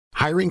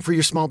Hiring for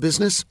your small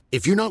business?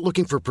 If you're not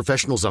looking for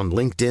professionals on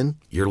LinkedIn,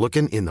 you're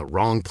looking in the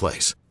wrong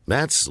place.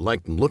 That's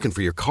like looking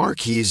for your car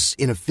keys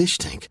in a fish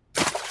tank.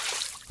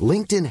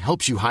 LinkedIn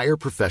helps you hire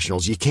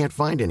professionals you can't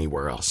find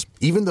anywhere else,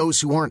 even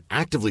those who aren't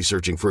actively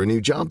searching for a new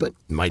job but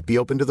might be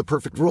open to the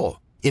perfect role.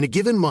 In a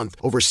given month,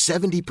 over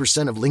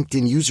 70% of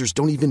LinkedIn users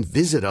don't even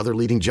visit other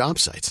leading job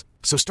sites.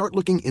 So start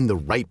looking in the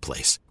right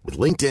place. With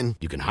LinkedIn,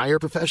 you can hire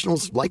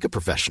professionals like a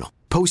professional.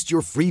 Post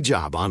your free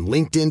job on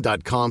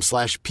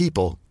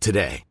linkedin.com/people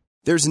today.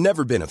 There's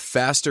never been a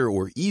faster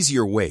or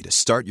easier way to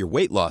start your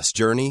weight loss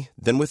journey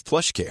than with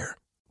PlushCare.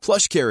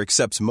 PlushCare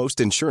accepts most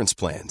insurance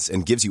plans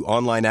and gives you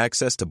online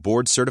access to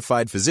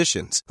board-certified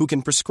physicians who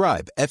can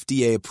prescribe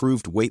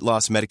FDA-approved weight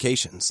loss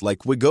medications like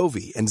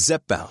Wegovy and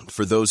Zepbound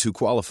for those who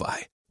qualify.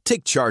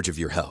 Take charge of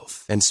your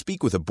health and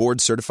speak with a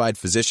board-certified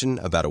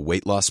physician about a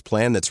weight loss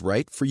plan that's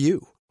right for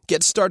you.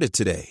 Get started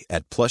today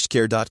at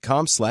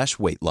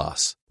plushcare.com/weight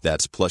loss.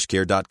 That's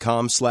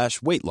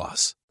plushcare.com/weight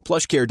loss.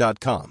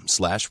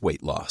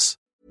 plushcare.com/weight loss.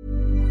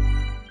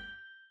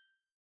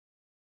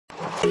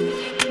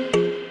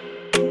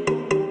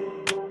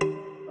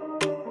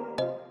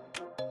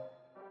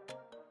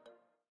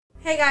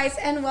 Hey guys,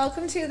 and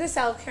welcome to the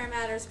Self Care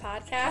Matters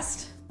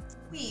podcast.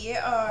 We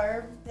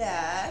are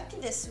back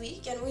this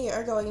week, and we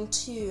are going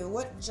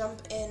to jump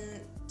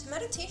into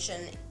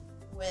meditation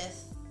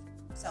with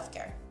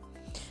self-care.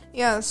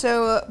 Yeah,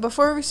 so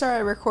before we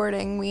started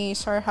recording, we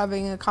started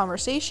having a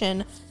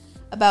conversation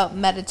about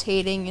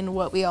meditating and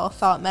what we all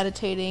thought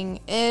meditating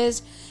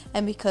is.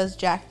 And because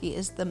Jackie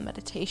is the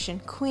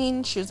meditation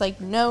queen, she was like,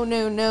 no,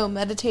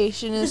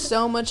 meditation is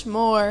so much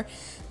more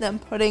than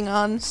putting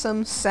on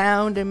some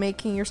sound and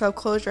making yourself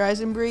close your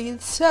eyes and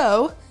breathe.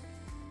 So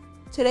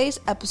today's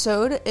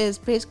episode is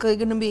basically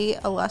going to be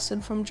a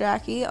lesson from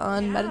Jackie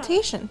on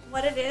meditation.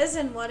 What it is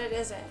and what it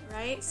isn't,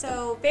 right?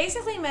 So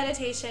basically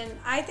meditation,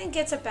 I think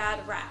it's a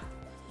bad rap.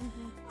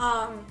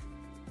 Mm-hmm.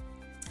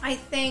 I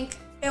think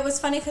it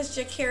was funny because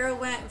Jakira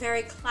went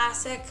very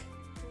classic,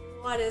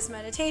 what is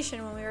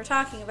meditation, when we were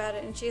talking about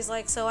it. And she's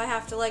like, so I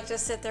have to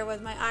just sit there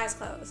with my eyes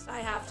closed. I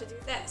have to do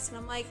this. And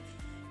I'm like,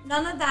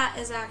 none of that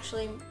is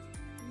actually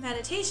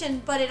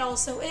meditation, but it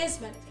also is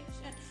meditation.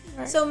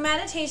 Right. So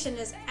meditation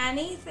is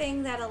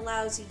anything that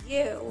allows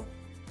you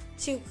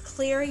to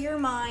clear your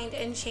mind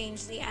and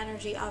change the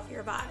energy of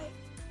your body,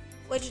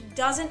 which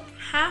doesn't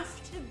have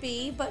to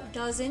be, but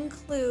does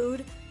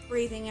include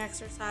breathing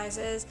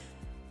exercises,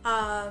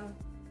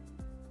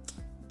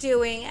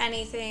 doing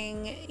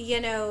anything,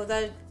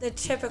 the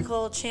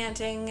typical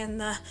chanting and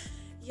the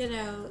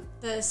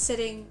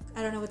sitting,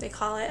 I don't know what they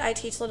call it. I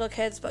teach little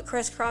kids, but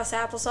crisscross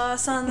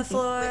applesauce on the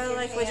floor,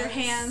 with your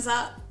hands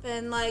up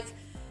and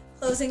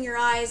closing your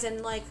eyes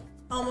and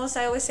almost,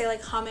 I always say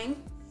humming.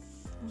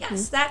 Mm-hmm.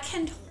 Yes, that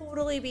can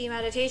totally be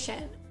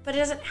meditation, but it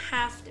doesn't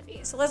have to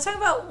be. So let's talk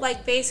about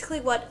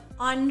basically what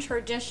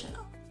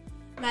untraditional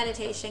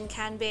meditation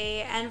can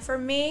be. And for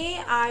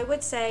me, I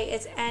would say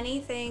it's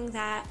anything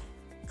that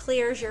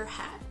clears your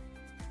head.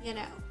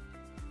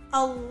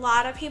 A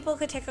lot of people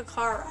could take a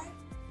car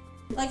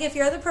ride. If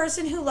you're the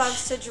person who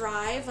loves to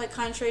drive,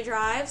 country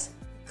drives,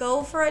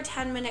 go for a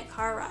 10-minute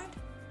car ride.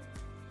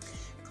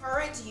 Car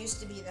rides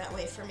used to be that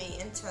way for me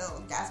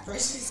until gas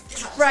prices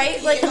got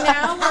right?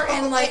 Now we're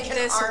in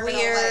this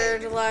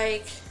weird,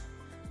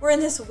 we're in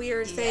this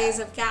weird phase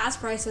of gas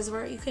prices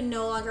where you can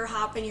no longer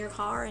hop in your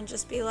car and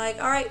just be all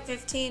right,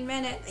 15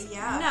 minutes.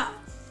 Yeah. No.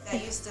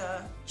 That used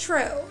to...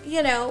 True,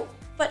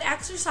 but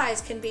exercise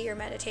can be your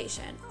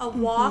meditation. A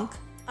walk,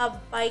 a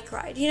bike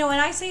ride. When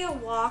I say a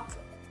walk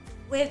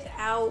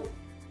without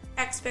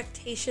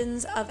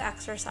expectations of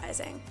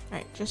exercising.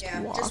 Right, just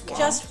walk.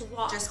 Just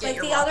walk. Just get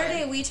your the other walk in.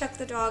 day we took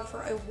the dog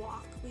for a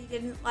walk. We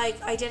didn't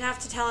I did have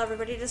to tell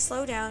everybody to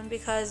slow down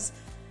because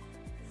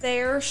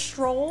their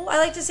stroll, I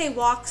like to say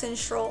walks and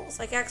strolls,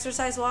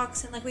 exercise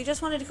walks, and we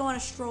just wanted to go on a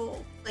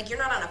stroll. You're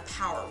not on a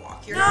power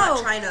walk. You're not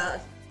trying to...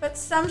 But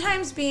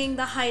sometimes being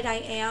the height I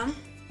am,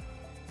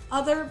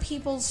 other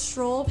people's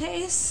stroll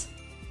pace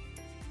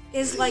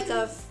is like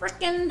a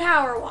frickin'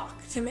 power walk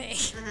to me.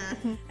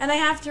 Mm-hmm. And I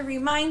have to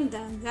remind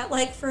them that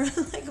for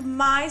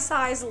my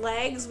size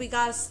legs, we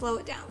gotta slow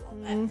it down a little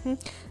bit. Mm-hmm.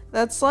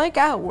 That's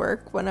at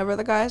work. Whenever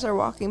the guys are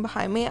walking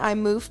behind me, I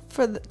move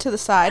to the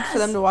side for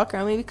them to walk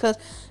around me because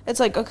it's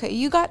okay,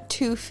 you got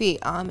 2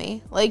 feet on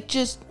me.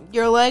 Just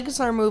your legs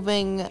are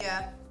moving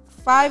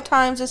 5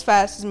 times as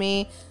fast as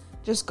me.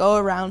 Just go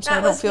around so I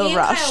don't feel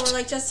rushed. Kyle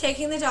were just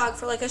taking the dog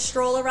for a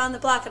stroll around the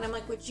block, and I'm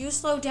would you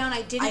slow down?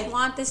 I didn't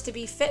want this to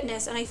be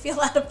fitness, and I feel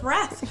out of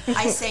breath.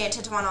 I say it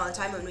to Tuan all the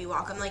time when we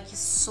walk. I'm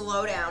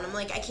slow down. I'm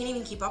I can't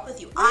even keep up with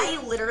you. I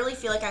literally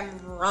feel like I'm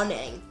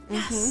running.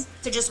 Yes.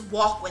 To just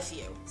walk with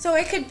you. So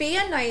it could be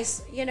a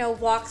nice,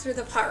 walk through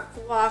the park,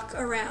 walk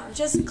around,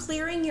 just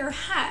clearing your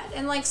head.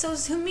 And so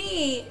to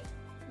me,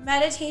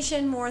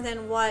 meditation more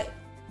than what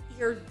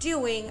you're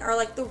doing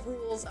are the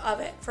rules of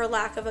it, for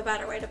lack of a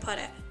better way to put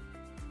it.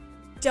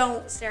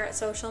 Don't stare at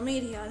social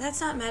media. That's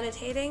not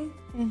meditating.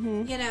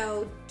 Mm-hmm.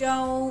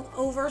 Don't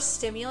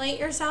overstimulate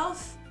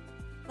yourself.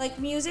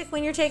 Music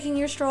when you're taking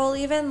your stroll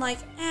even,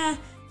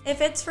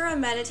 If it's for a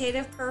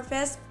meditative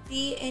purpose,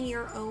 be in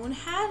your own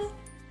head,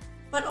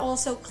 but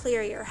also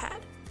clear your head.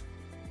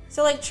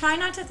 So, like, try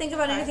not to think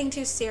about anything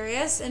too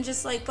serious and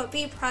just, like, but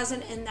be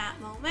present in that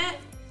moment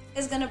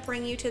is going to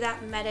bring you to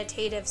that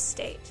meditative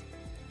state.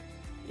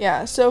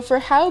 Yeah, so for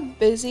how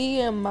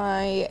busy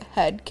my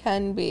head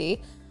can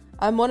be,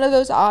 I'm one of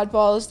those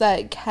oddballs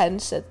that can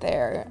sit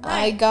there.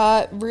 Right. I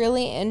got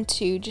really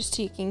into just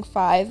taking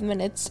 5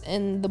 minutes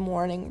in the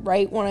morning,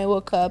 right when I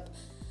woke up,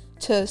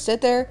 to sit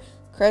there,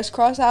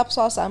 crisscross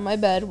applesauce on my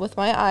bed with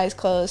my eyes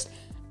closed,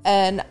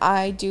 and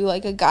I do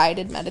like a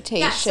guided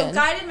meditation. Yeah, so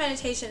guided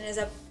meditation is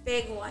a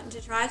big one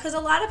to try because a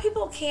lot of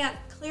people can't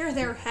clear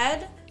their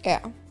head. Yeah.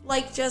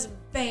 Like, just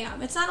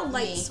bam. It's not a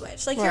light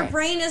switch. Like, your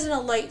brain isn't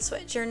a light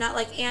switch. You're not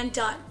like, and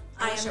done.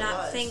 I am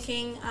not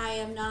thinking. I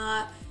am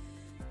not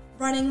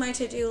running my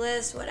to-do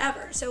list,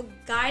 whatever. So,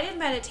 guided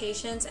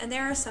meditations, and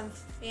there are some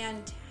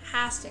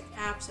fantastic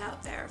apps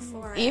out there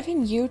for it.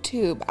 Even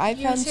YouTube. I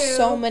found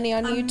so many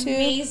on YouTube.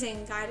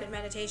 Amazing guided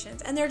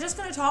meditations. And they're just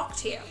going to talk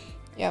to you.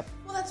 Yep.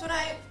 Well, that's what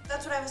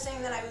I was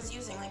saying that I was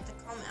using, like the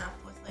Calm app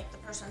with like the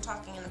person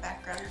talking in the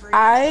background.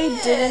 I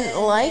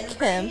didn't like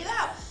him.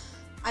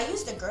 I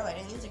used a girl. I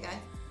didn't use a guy.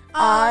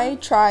 I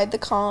tried the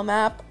Calm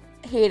app,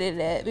 hated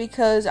it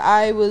because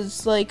I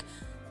was like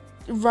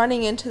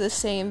running into the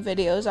same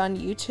videos on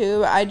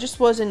YouTube. I just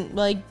wasn't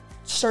like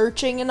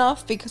searching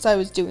enough because I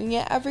was doing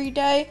it every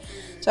day.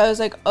 So I was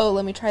like, oh,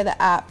 let me try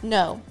the app.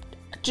 No,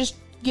 just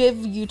give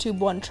YouTube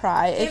one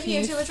try if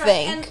you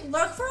think. And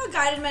look for a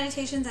guided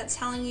meditation that's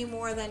telling you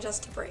more than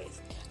just to breathe.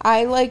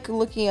 I like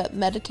looking at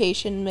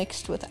meditation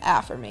mixed with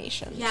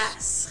affirmations.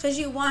 Yes, because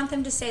you want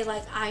them to say,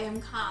 like, I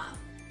am calm.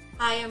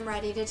 I am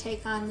ready to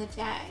take on the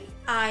day.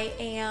 I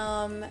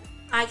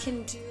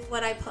can do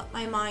what I put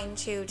my mind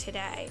to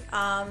today.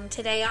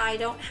 Today I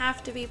don't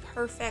have to be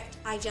perfect.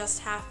 I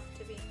just have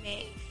to be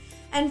me.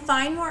 And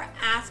find more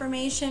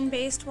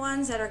affirmation-based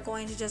ones that are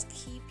going to just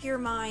keep your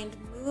mind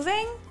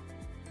moving,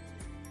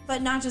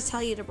 but not just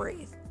tell you to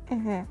breathe.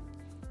 Mm-hmm.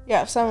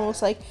 Yeah, if someone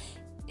was like,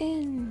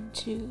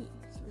 into...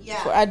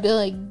 Yeah. I'd be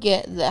like,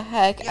 get the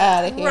heck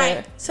out of here.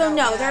 Right. So,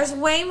 there's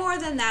way more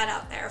than that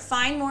out there.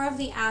 Find more of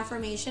the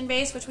affirmation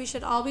base, which we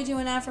should all be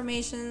doing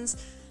affirmations.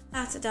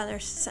 That's another,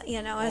 as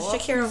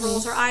Shakira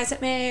rolls her eyes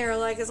at me or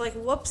like is like,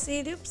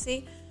 whoopsie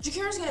doopsie.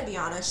 Shakira's going to be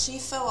honest. She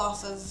fell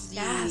off of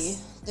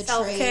the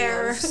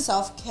self-care. train of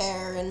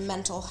self-care and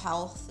mental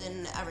health,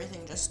 and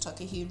everything just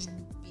took a huge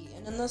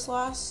beating in this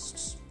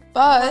last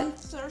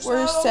month or so.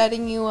 We're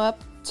setting you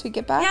up to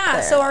get back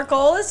there. So our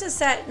goal is to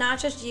set not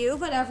just you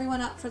but everyone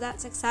up for that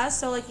success.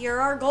 So like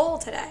you're our goal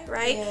today,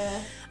 right?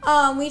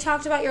 Yeah. We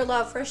talked about your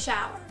love for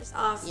showers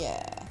off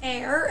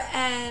air,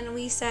 and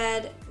we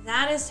said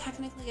that is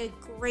technically a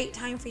great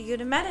time for you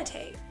to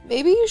meditate.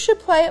 Maybe you should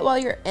play it while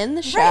you're in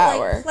the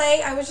shower.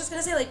 Right, I was just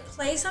gonna say, like,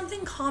 play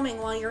something calming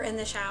while you're in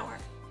the shower.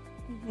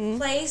 Mm-hmm.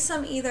 Play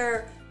some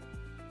either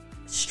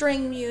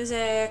string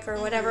music or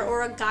whatever,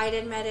 or a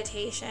guided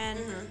meditation.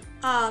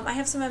 I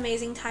have some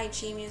amazing Tai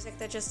Chi music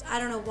that just, I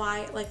don't know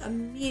why, like,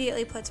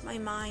 immediately puts my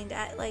mind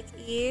at, like,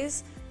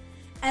 ease.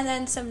 And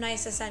then some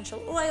nice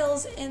essential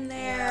oils in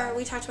there. Yeah.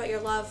 We talked about your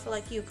love for,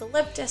 like,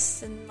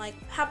 eucalyptus and, like,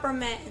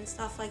 peppermint and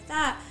stuff like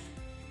that.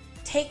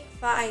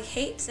 I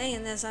hate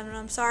saying this,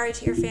 I'm sorry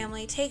to your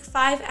family. Take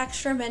 5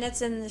 extra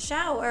minutes in the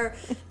shower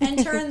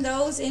and turn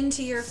those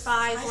into your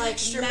 5 like,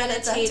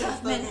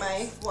 meditative minutes.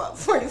 My,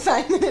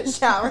 45-minute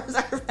showers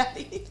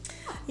already.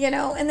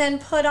 And then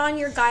put on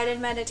your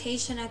guided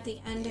meditation at the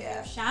end of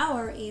your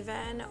shower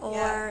even,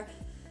 or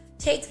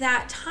take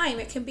that time.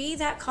 It can be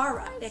that car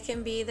ride. It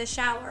can be the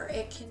shower.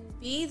 It can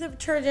be the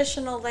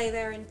traditional lay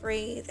there and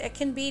breathe. It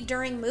can be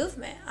during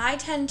movement. I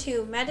tend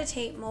to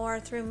meditate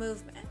more through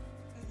movement.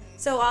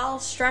 So I'll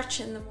stretch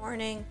in the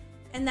morning,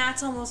 and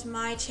that's almost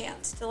my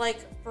chance to,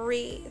 like,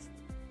 breathe,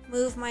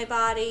 move my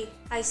body,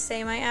 I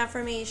say my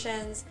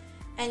affirmations,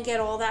 and get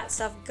all that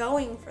stuff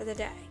going for the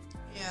day.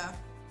 Yeah.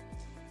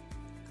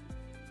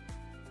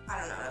 I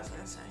don't know what I was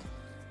going to say.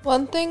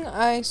 One thing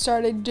I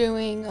started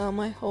doing on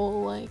my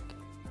whole, like,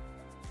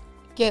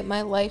 get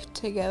my life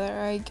together,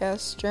 I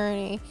guess,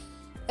 journey,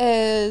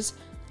 is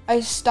I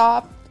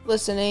stopped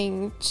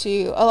listening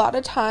to, a lot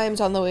of times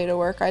on the way to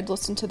work, I'd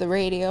listen to the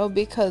radio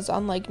because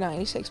on like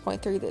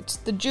 96.3, it's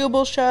the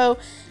Jubal show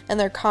and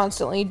they're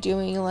constantly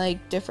doing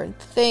like different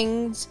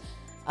things.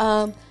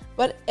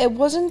 But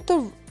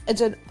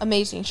it's an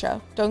amazing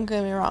show. Don't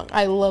get me wrong.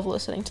 I love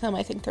listening to them.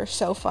 I think they're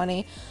so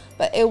funny,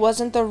 but it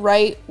wasn't the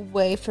right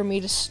way for me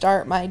to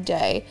start my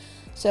day.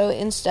 So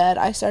instead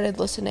I started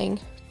listening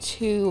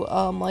to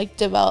like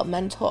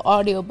developmental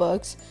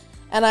audiobooks.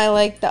 And I,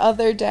 like, the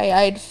other day,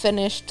 I had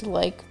finished,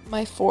 like,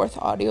 my 4th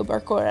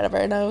audiobook or whatever,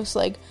 and I was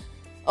like,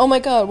 oh my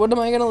god, what am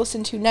I going to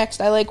listen to next?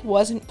 I, like,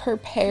 wasn't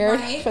prepared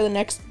for the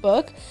next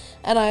book,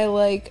 and I,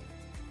 like,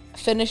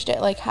 finished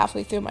it, like,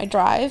 halfway through my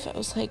drive. I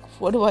was like,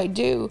 what do I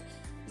do?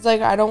 It's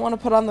like, I don't want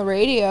to put on the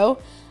radio,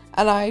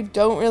 and I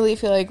don't really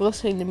feel like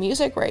listening to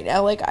music right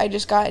now. Like, I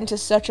just got into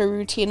such a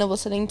routine of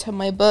listening to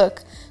my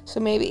book. So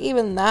maybe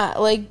even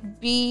that, like,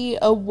 be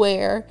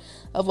aware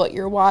of what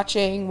you're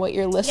watching, what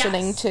you're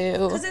listening to.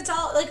 Because it's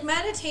all, like,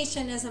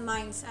 meditation is a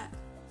mindset.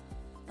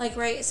 Like,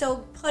 right? So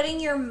putting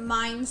your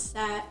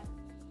mindset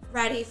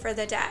ready for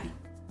the day.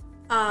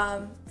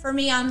 For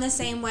me, I'm the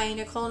same way.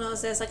 Nicole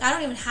knows this. Like, I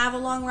don't even have a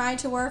long ride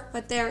to work,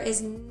 but there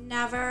is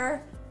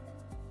never...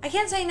 I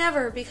can't say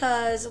never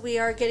because we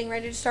are getting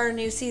ready to start a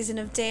new season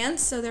of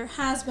dance, so there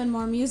has been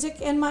more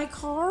music in my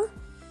car,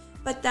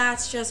 but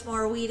that's just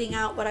more weeding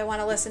out what I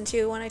want to listen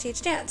to when I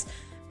teach dance.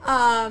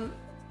 But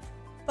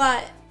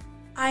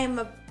I am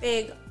a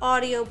big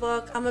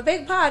audiobook, I'm a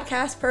big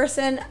podcast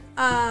person.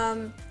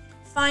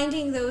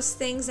 Finding those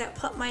things that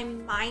put my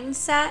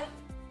mindset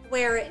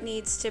where it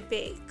needs to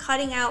be.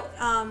 Cutting out,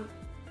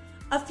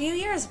 a few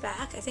years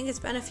back, I think it's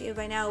been a few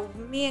by now,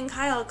 me and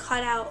Kyle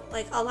cut out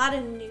like a lot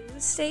of news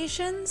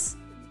stations,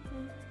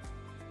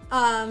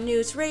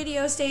 news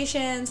radio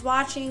stations,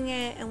 watching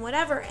it and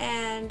whatever,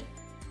 and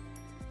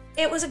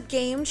it was a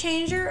game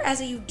changer,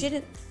 as you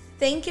didn't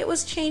think it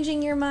was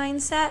changing your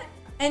mindset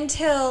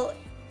until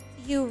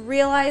you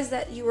realize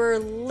that you were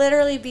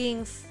literally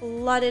being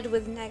flooded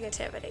with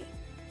negativity.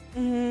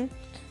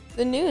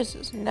 The news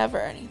is never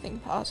anything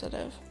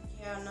positive.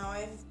 Yeah, no,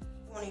 I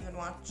won't even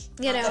watch.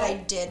 You know, that I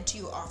did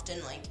too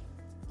often, like,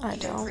 I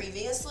even don't.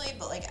 previously,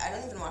 but, like, I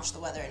don't even watch the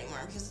weather anymore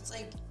because it's,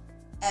 like,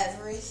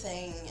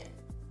 everything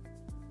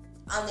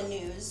on the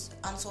news,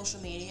 on social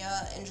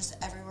media, and just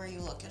everywhere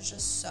you look is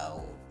just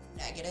so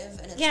negative,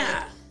 and it's,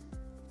 like,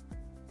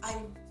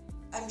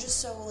 I'm just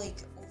so,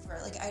 like, over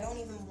it. Like, I don't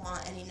even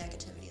want any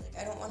negativity. Like,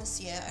 I don't want to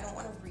see it. I don't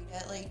want to read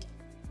it. Like,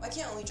 why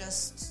can't we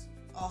just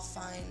all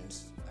find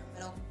our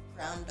middle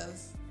ground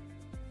of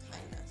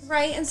kindness?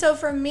 Right, and so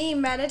for me,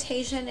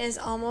 meditation is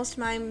almost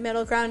my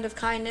middle ground of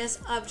kindness,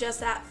 of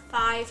just that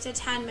 5 to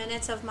 10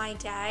 minutes of my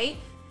day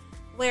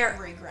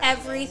where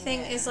everything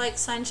is like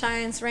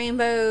sunshines,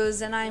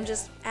 rainbows, and I'm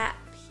just at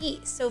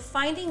peace. So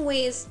finding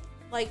ways,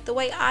 like the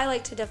way I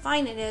like to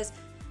define it is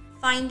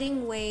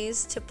finding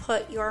ways to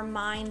put your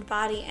mind,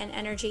 body, and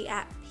energy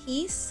at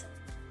peace.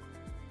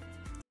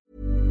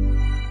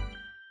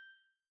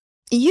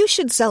 You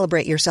should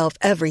celebrate yourself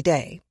every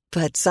day,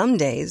 but some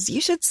days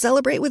you should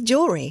celebrate with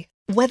jewelry.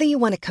 Whether you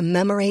want to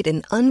commemorate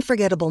an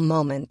unforgettable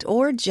moment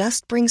or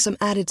just bring some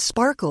added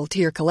sparkle to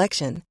your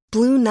collection,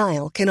 Blue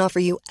Nile can offer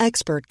you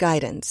expert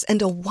guidance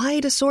and a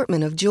wide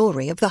assortment of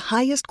jewelry of the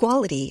highest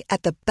quality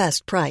at the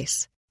best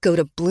price. Go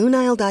to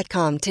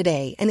BlueNile.com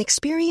today and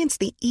experience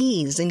the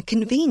ease and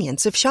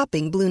convenience of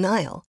shopping Blue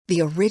Nile,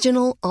 the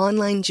original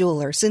online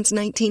jeweler since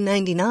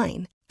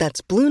 1999.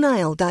 That's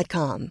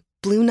BlueNile.com.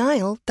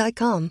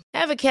 BlueNile.com.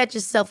 Ever catch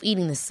yourself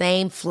eating the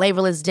same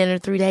flavorless dinner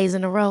 3 days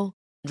in a row?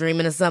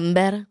 Dreaming of something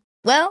better?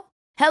 Well,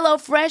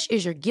 HelloFresh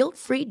is your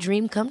guilt-free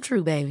dream come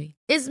true, baby.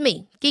 It's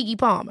me, Keke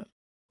Palmer.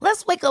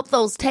 Let's wake up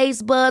those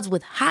taste buds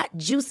with hot,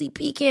 juicy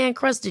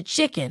pecan-crusted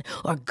chicken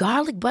or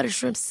garlic butter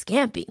shrimp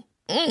scampi.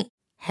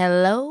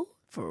 Hello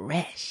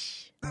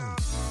Fresh.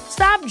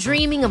 Stop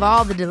dreaming of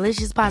all the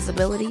delicious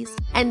possibilities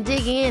and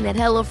dig in at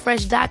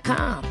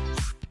HelloFresh.com.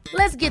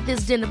 Let's get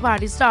this dinner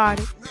party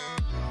started.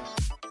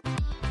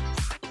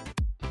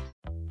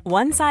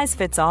 One size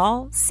fits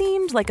all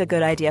seemed like a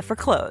good idea for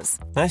clothes.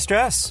 Nice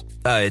dress.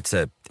 It's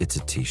a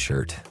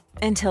t-shirt.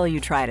 Until you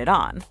tried it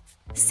on.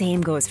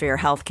 Same goes for your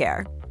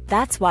healthcare.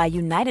 That's why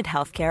United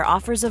Healthcare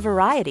offers a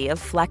variety of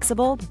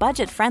flexible,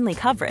 budget-friendly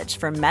coverage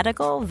for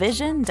medical,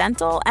 vision,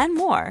 dental, and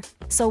more.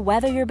 So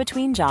whether you're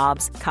between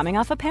jobs, coming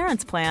off a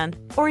parent's plan,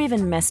 or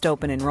even missed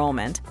open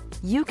enrollment,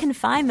 you can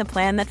find the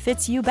plan that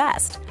fits you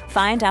best.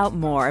 Find out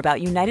more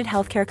about United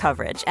Healthcare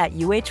coverage at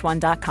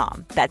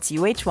UH1.com. That's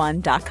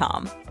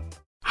UH1.com.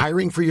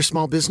 Hiring for your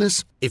small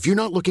business? If you're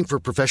not looking for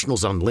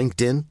professionals on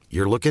LinkedIn,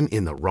 you're looking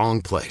in the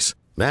wrong place.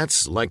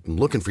 That's like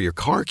looking for your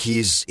car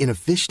keys in a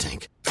fish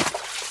tank.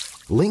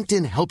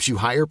 LinkedIn helps you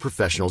hire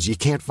professionals you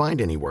can't find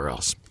anywhere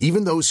else,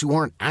 even those who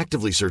aren't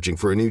actively searching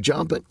for a new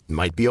job but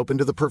might be open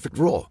to the perfect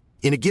role.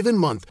 In a given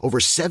month, over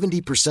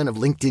 70% of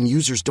LinkedIn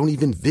users don't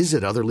even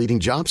visit other leading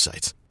job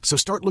sites. So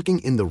start looking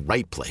in the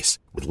right place.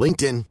 With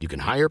LinkedIn, you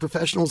can hire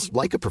professionals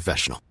like a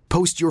professional.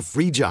 Post your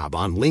free job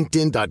on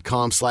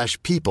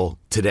linkedin.com/people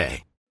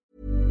today.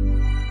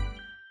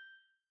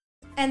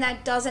 And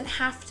that doesn't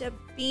have to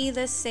be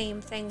the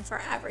same thing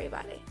for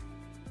everybody.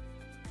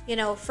 You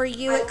know, for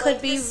you, it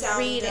could be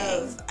reading.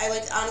 I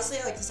like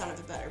the sound of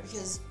it better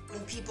because when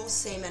people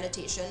say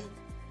meditation,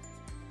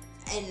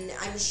 and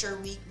I'm sure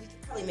we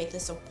could probably make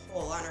this a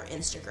poll on our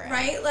Instagram.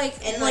 Right? Like,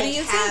 and what do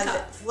you think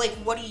of? Like,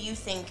 what do you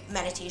think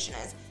meditation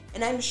is?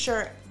 And I'm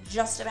sure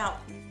just about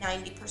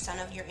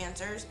 90% of your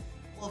answers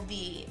will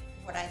be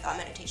what I thought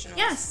meditation was.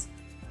 Yes.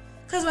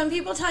 Because when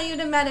people tell you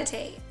to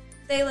meditate,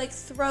 they, like,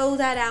 throw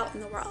that out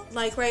in the world.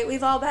 Like, right,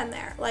 we've all been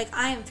there. Like,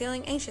 I am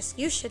feeling anxious.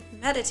 You should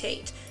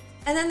meditate.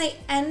 And then they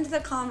end the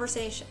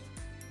conversation.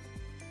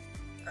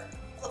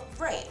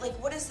 Right.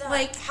 Like, what is that?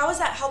 Like, how is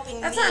that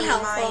helping that's me not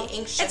helpful. my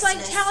anxiousness? It's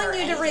like telling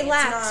you to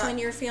relax not... when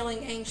you're feeling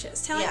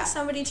anxious. Telling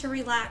somebody to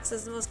relax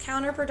is the most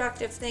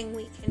counterproductive thing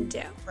we can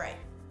do. Right.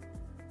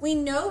 We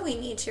know we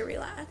need to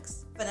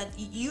relax. But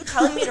you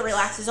telling me to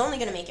relax is only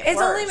going to make it worse.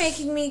 It's only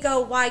making me go,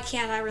 why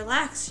can't I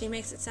relax? She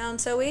makes it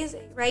sound so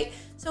easy, right?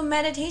 So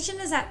meditation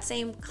is that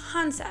same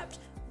concept.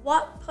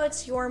 What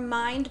puts your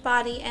mind,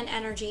 body, and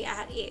energy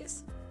at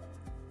ease?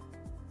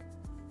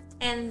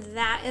 And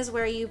that is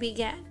where you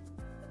begin.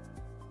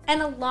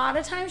 And a lot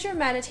of times your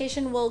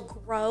meditation will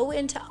grow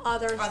into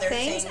other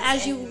things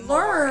as you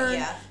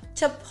learn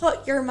to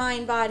put your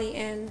mind, body,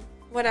 and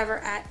whatever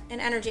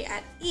and energy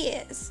at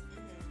ease.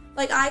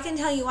 Like, I can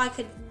tell you, I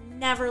could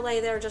never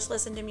lay there, just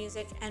listen to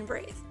music and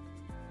breathe.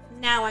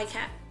 Now I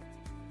can.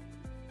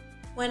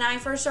 When I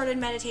first started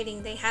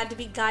meditating, they had to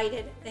be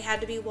guided. They had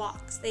to be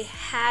walks. They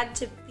had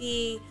to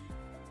be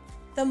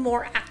the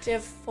more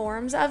active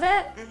forms of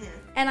it.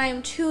 And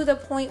I'm to the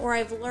point where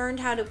I've learned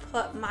how to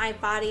put my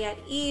body at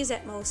ease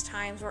at most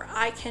times where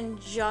I can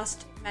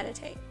just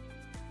meditate.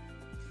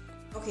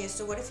 Okay,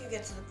 so what if you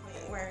get to the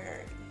point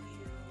where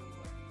you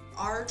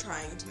are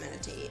trying to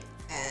meditate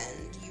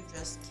and you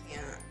just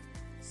can't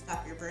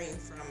stop your brain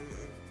from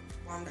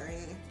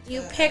wandering?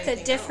 You pick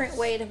a different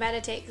way to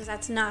meditate because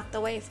that's not the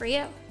way for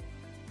you.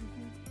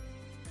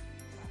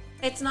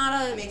 It's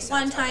not a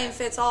one-time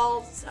fits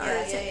all.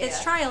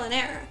 It's trial and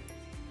error.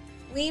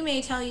 We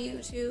may tell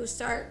you to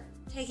start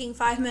taking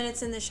 5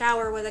 minutes in the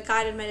shower with a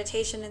guided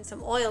meditation and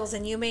some oils,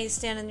 and you may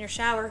stand in your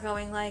shower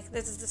going like,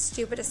 this is the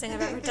stupidest thing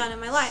I've ever done in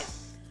my life.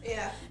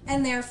 Yeah.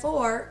 And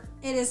therefore,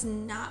 it is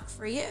not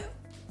for you.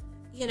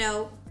 You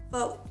know,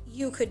 but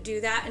you could do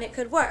that and it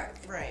could work.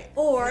 Right.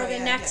 Or the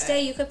next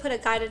day you could put a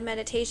guided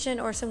meditation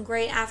or some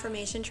great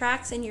affirmation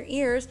tracks in your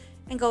ears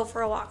and go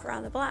for a walk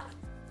around the block.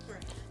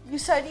 You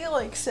said you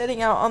like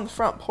sitting out on the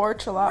front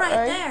porch a lot,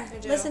 right?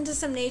 Right there. Listen to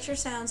some nature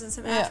sounds and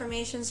some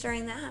affirmations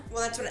during that.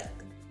 Well,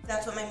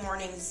 that's what my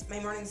mornings,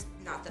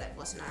 not that I've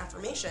listened to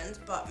affirmations,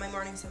 but my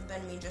mornings have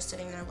been me just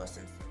sitting there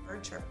listening to the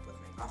bird chirp with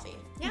my coffee.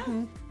 Yeah.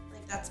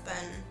 Like,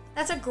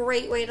 that's a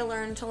great way to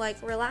learn to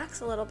like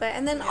relax a little bit.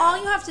 And then all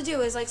you have to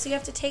do is like, so you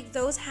have to take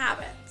those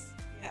habits.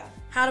 Yeah.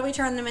 How do we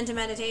turn them into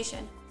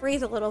meditation?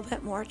 Breathe a little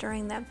bit more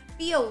during them.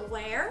 Be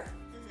aware.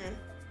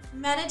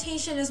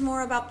 Meditation is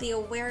more about the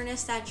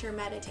awareness that you're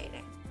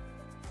meditating.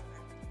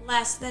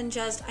 Less than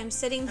just, I'm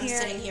sitting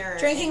here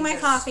drinking my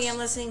coffee, I'm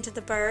listening to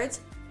the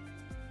birds.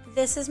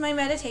 This is my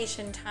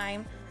meditation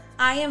time.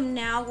 I am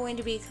now going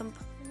to be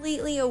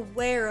completely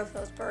aware of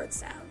those bird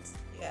sounds.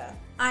 Yeah.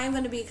 I am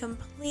going to be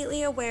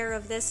completely aware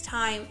of this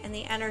time and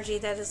the energy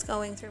that is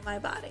going through my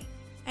body.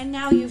 And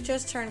now you've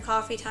just turned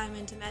coffee time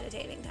into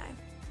meditating time.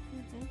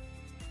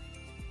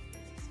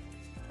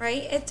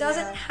 Right? It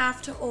doesn't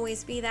have to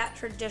always be that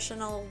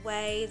traditional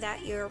way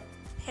that you're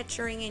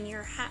picturing in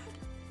your head.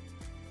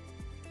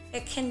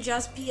 It can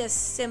just be a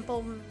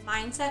simple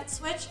mindset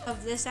switch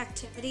of this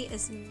activity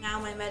is now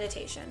my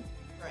meditation.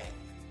 Right.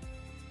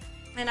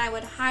 And I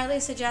would highly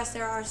suggest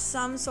there are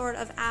some sort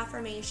of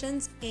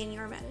affirmations in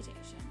your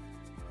meditation.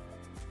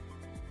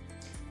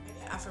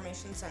 I get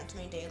affirmations sent to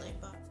me daily,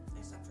 but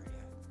except for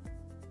you,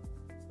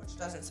 which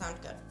doesn't sound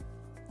good.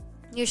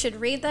 You should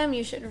read them,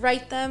 you should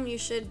write them, you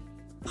should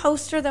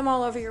poster them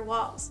all over your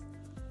walls.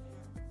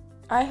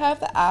 I have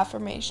the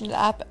affirmations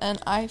app,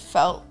 and I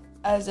felt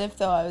as if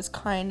though I was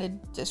kind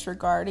of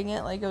disregarding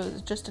it, like it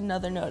was just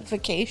another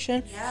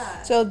notification.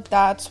 Yeah. So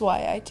that's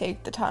why I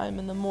take the time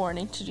in the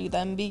morning to do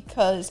them,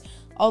 because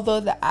although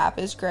the app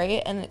is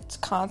great and it's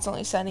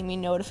constantly sending me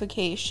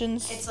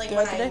notifications, it's like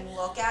when I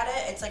look at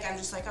it, it's like I'm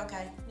just like,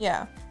 okay.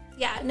 Yeah.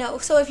 Yeah, no.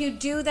 So if you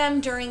do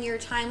them during your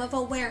time of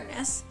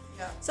awareness,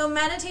 so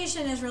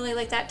meditation is really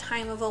like that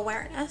time of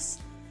awareness.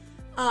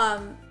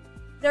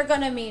 They're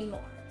gonna mean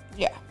more.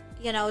 Yeah.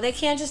 You know, they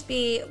can't just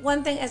be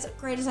one thing. As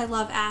great as I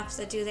love apps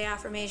that do the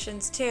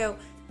affirmations too,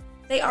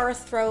 they are a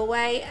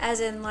throwaway, as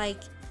in like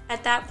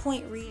at that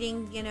point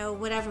reading, you know,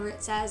 whatever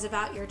it says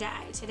about your day.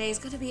 Today's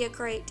going to be a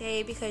great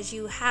day because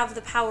you have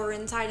the power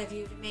inside of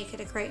you to make it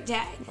a great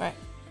day. Right.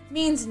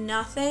 Means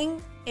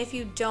nothing if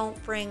you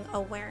don't bring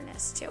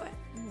awareness to it.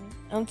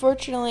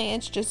 Unfortunately,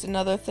 it's just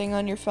another thing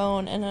on your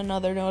phone and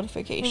another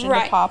notification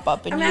to pop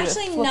up and I'm you to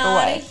actually flip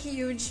not away. a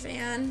huge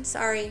fan,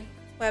 sorry,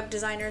 web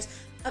designers,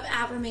 of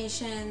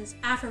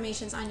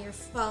affirmations on your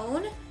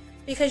phone,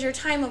 because your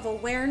time of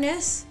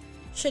awareness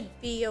should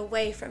be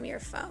away from your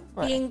phone.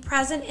 Right. Being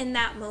present in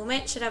that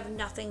moment should have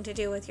nothing to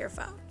do with your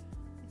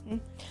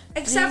phone.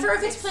 Except for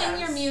if it's playing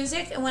your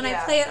music, and when I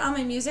play it on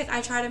my music,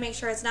 I try to make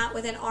sure it's not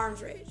within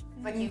arm's reach.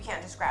 Like you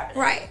can't just grab it.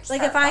 Right.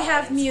 Like if I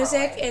have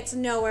music, it's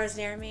nowhere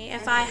near me.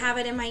 If I have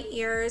it in my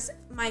ears,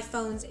 my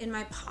phone's in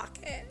my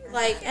pocket.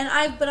 Like,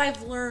 but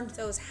I've learned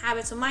those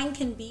habits. So mine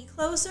can be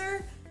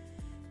closer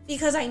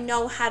because I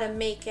know how to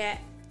make it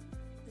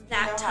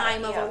that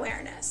time of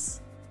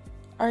awareness.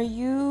 Are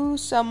you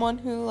someone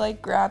who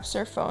like grabs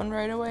their phone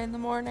right away in the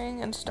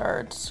morning and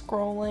starts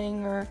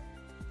scrolling, or?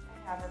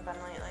 I haven't been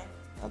lately.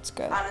 That's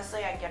good.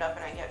 Honestly, I get up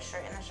and I get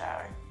straight in the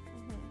shower.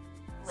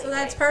 So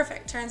that's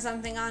perfect. Turn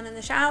something on in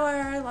the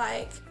shower,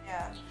 like...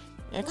 Yeah.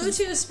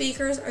 Bluetooth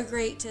speakers are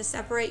great to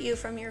separate you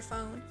from your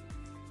phone.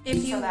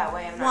 If you that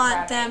way I'm not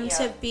want grabbing, them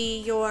to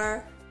be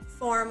your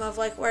form of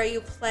like where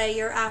you play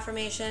your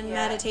affirmation,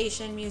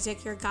 meditation,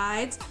 music, your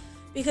guides,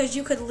 because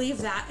you could leave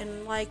that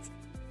in like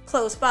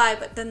close by,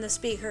 but then the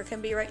speaker can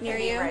be right near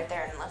you. Right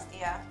there, unless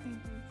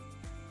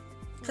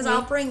Because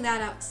I'll bring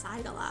that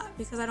outside a lot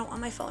because I don't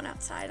want my phone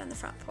outside on the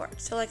front porch.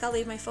 So like I'll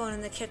leave my phone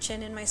in the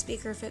kitchen and my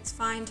speaker fits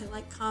fine to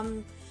like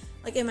come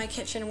like in my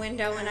kitchen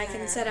window and I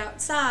can sit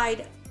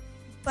outside,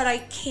 but I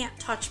can't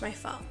touch my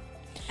phone.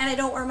 And I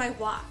don't wear my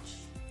watch.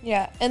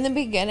 Yeah, in the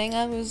beginning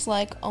I was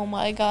like, oh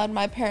my god,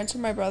 my parents or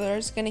my brother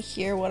is going to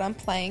hear what I'm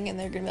playing and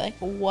they're going to be like,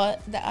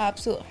 what the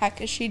absolute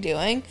heck is she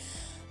doing?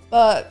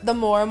 But the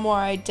more and more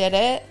I did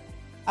it,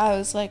 I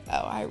was like,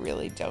 oh, I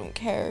really don't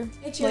care.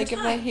 It's your like time.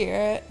 If I hear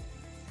it.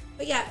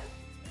 But yeah,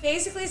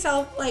 basically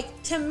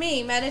to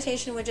me,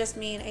 meditation would just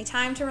mean a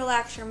time to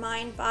relax your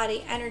mind,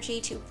 body,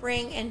 energy to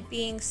bring and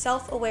being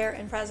self-aware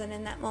and present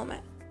in that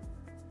moment.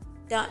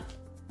 Done.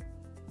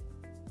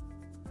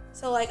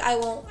 So like I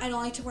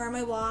don't like to wear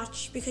my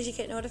watch because you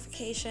get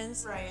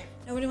notifications. Right.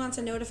 Nobody wants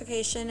a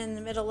notification in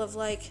the middle of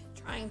like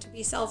trying to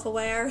be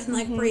self-aware and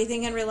like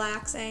breathing and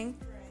relaxing.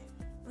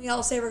 Right. We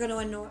all say we're going to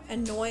ignore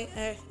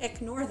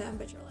them,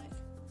 but you're like,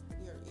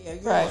 you're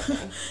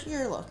looking.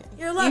 You're looking.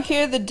 You're looking. You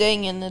hear the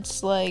ding and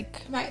it's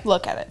like, right.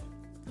 Look at it.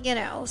 You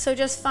know, so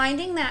just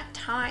finding that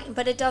time,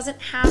 but it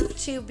doesn't have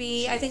to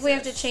be, I think we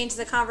have to change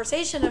the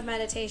conversation of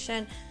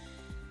meditation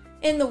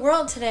in the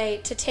world today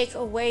to take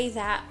away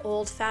that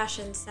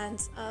old-fashioned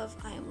sense of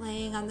I am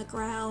laying on the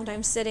ground,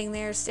 I'm sitting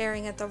there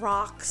staring at the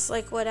rocks,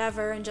 like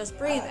whatever, and just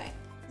breathing.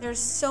 There's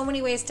so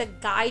many ways to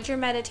guide your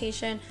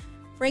meditation,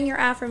 bring your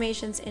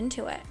affirmations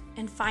into it,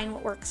 and find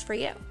what works for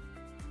you.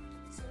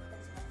 So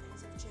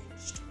things have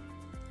changed.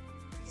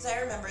 Because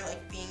I remember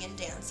like being in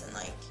dance and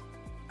like,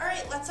 all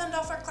right, let's end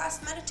off our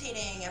class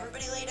meditating.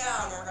 Everybody lay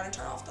down. We're going to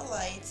turn off the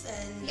lights.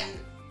 And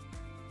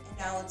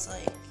now it's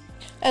like...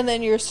 And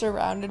then you're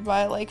surrounded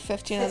by like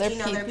 15 other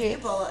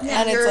people.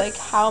 And it's like,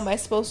 how am I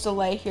supposed to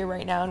lay here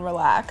right now and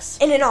relax?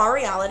 And in our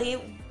reality,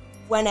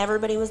 when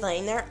everybody was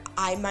laying there,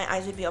 my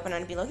eyes would be open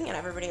and I'd be looking at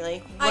everybody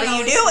like, what are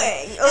you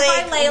doing?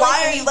 Like,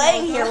 why are you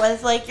laying here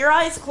with like your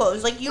eyes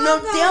closed? Like, you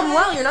know damn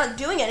well you're not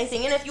doing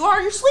anything. And if you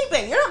are, you're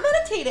sleeping. You're not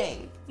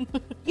meditating.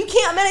 You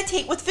can't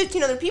meditate with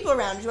 15 other people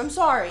around you. I'm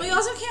sorry. Well, you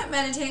also can't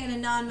meditate in a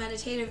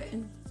non-meditative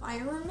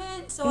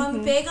environment. So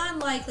I'm big on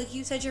like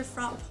you said, your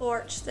front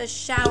porch, the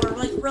shower,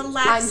 like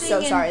relaxing.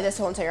 I'm so sorry. This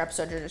whole entire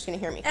episode, you're just going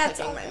to hear me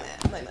clicking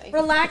my mic.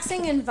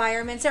 Relaxing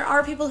environments. There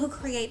are people who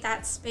create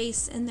that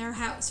space in their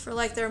house for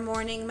like their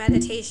morning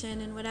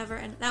meditation and whatever.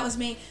 And that was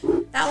me.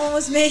 That one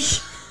was me.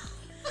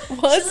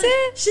 Was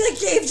it? She like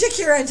gave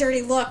Jakira a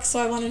dirty look, so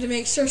I wanted to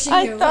make sure she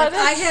knew.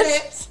 I hit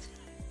it.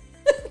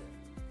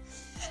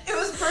 It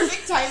was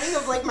perfect timing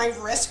of like my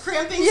wrist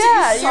cramping.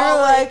 Yeah, so you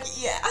were like,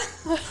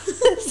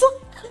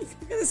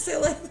 I'm gonna say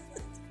like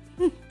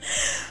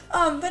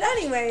but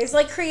anyways,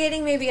 like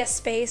creating maybe a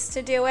space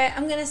to do it.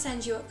 I'm gonna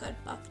send you a good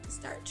book to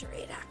start to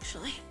read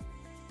actually.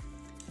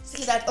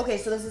 See that? Okay,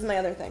 so this is my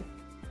other thing.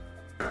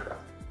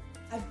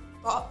 I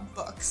bought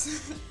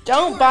books.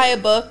 Don't buy a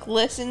book.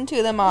 Listen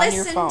to them on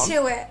your phone.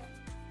 Listen to it.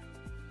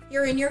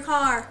 You're in your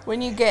car.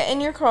 When you get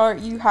in your car,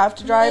 you have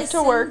to drive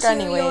to work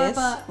anyways.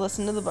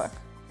 Listen to the book.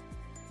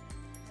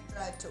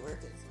 Drive to work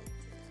is like...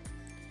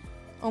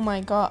 Oh my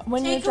god.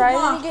 When you're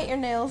driving, you get your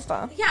nails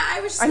done. Yeah, I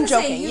was just I'm gonna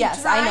joking. say, you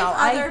yes, drive I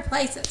know. other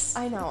places.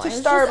 I know. To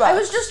Starbucks. I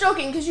was just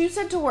joking because you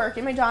said to work,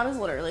 and my job is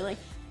literally like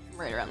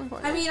right around the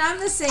corner. I mean, I'm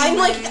the same.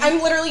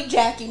 I'm literally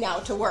Jackie now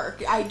to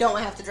work. I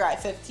don't have to drive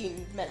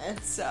 15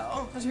 minutes,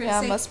 so.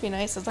 Yeah, it must be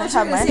nice as I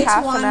have my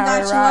half an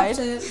hour ride.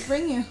 To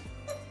bring you.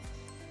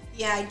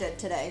 Yeah, I did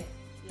today.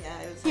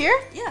 Yeah, it was here?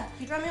 Yeah,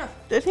 he dropped me off.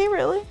 Did he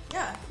really?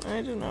 Yeah.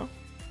 I don't know.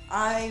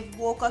 I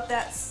woke up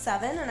at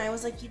 7 and I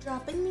was like, you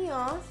dropping me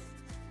off?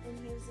 And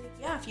he was like,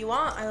 yeah, if you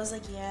want. I was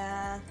like,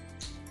 yeah,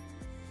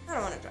 I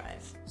don't want to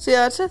drive. See,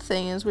 that's the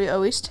thing is we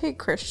always take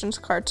Christian's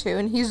car too,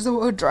 and he's the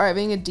one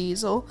driving a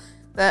diesel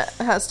that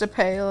has to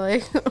pay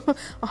like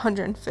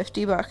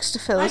 $150 to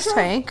fill his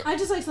tank. I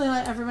just like to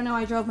let everyone know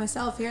I drove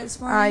myself here this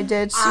morning. I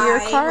did see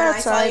your car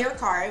outside. When I saw your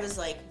car, I was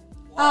like,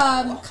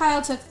 whoa.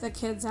 Kyle took the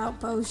kids out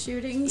bow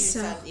shooting.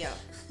 So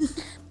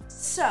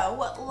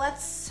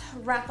let's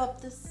wrap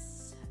up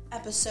this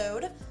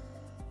episode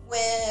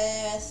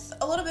with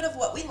a little bit of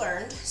what we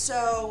learned.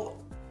 So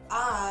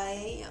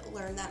I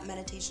learned that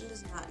meditation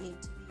does not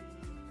need to be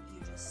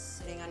you just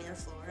sitting on your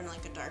floor in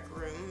like a dark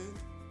room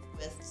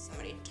with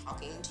somebody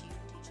talking to you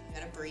and teaching you how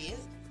to breathe.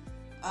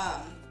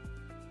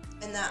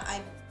 And that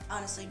I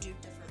honestly do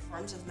different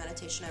forms of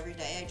meditation every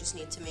day. I just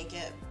need to make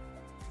it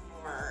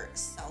more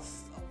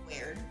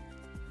self-aware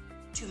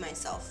to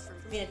myself.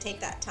 For me to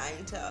take that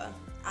time to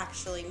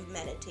actually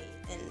meditate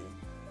and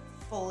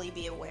fully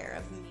be aware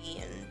of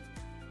me and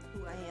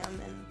who I am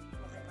and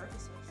what my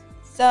purpose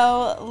is.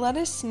 So let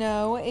us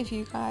know if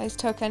you guys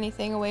took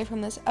anything away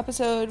from this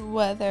episode,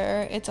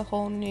 whether it's a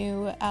whole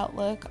new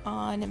outlook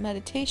on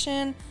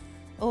meditation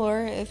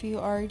or if you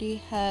already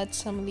had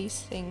some of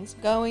these things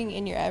going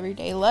in your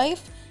everyday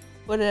life,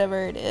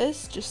 whatever it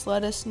is, just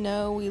let us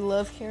know. We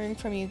love hearing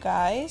from you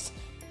guys.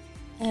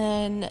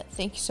 And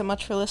thank you so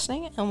much for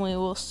listening, and we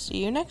will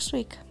see you next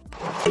week.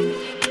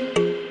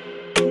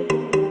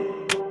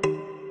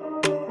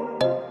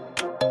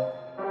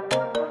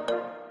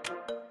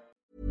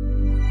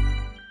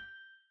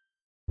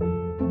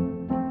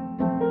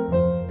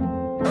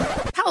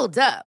 Hold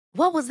up.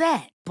 What was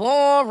that?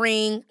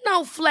 Boring.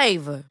 No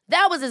flavor.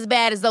 That was as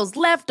bad as those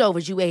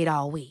leftovers you ate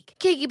all week.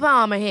 Keke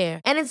Palmer here,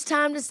 and it's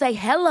time to say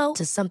hello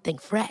to something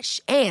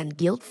fresh and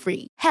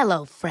guilt-free.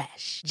 Hello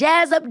Fresh.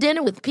 Jazz up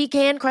dinner with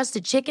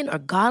pecan-crusted chicken or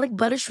garlic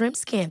butter shrimp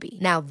scampi.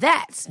 Now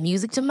that's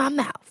music to my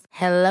mouth.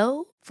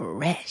 Hello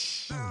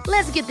Fresh.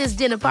 Let's get this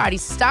dinner party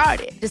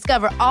started.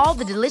 Discover all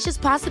the delicious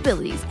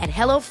possibilities at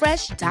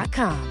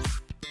HelloFresh.com.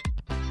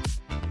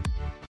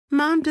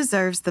 Mom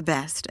deserves the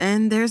best,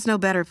 and there's no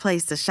better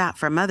place to shop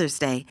for Mother's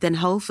Day than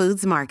Whole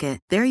Foods Market.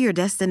 They're your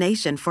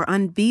destination for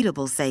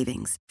unbeatable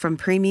savings, from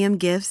premium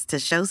gifts to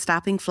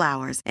show-stopping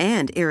flowers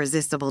and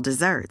irresistible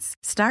desserts.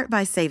 Start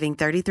by saving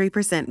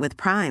 33% with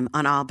Prime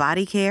on all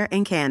body care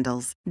and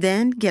candles.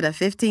 Then get a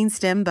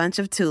 15-stem bunch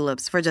of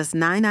tulips for just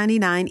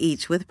 $9.99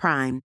 each with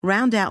Prime.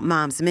 Round out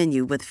Mom's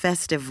menu with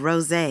festive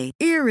rosé,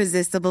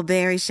 irresistible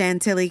berry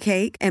chantilly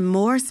cake, and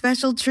more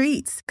special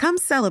treats. Come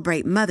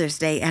celebrate Mother's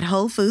Day at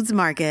Whole Foods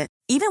Market.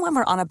 Even when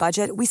we're on a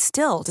budget, we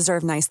still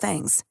deserve nice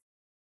things.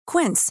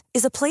 Quince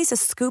is a place to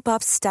scoop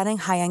up stunning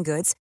high-end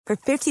goods for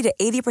 50 to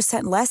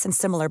 80% less than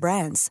similar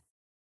brands.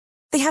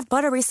 They have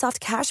buttery soft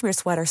cashmere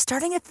sweaters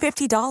starting at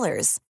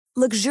 $50,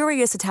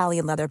 luxurious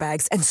Italian leather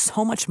bags, and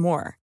so much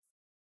more.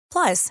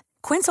 Plus,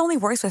 Quince only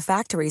works with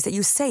factories that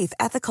use safe,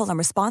 ethical, and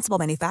responsible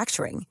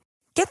manufacturing.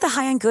 Get the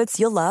high-end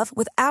goods you'll love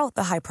without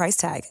the high price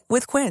tag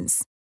with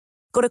Quince.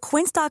 Go to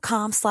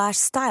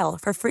quince.com/style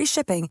for free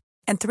shipping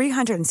and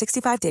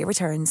 365-day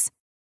returns.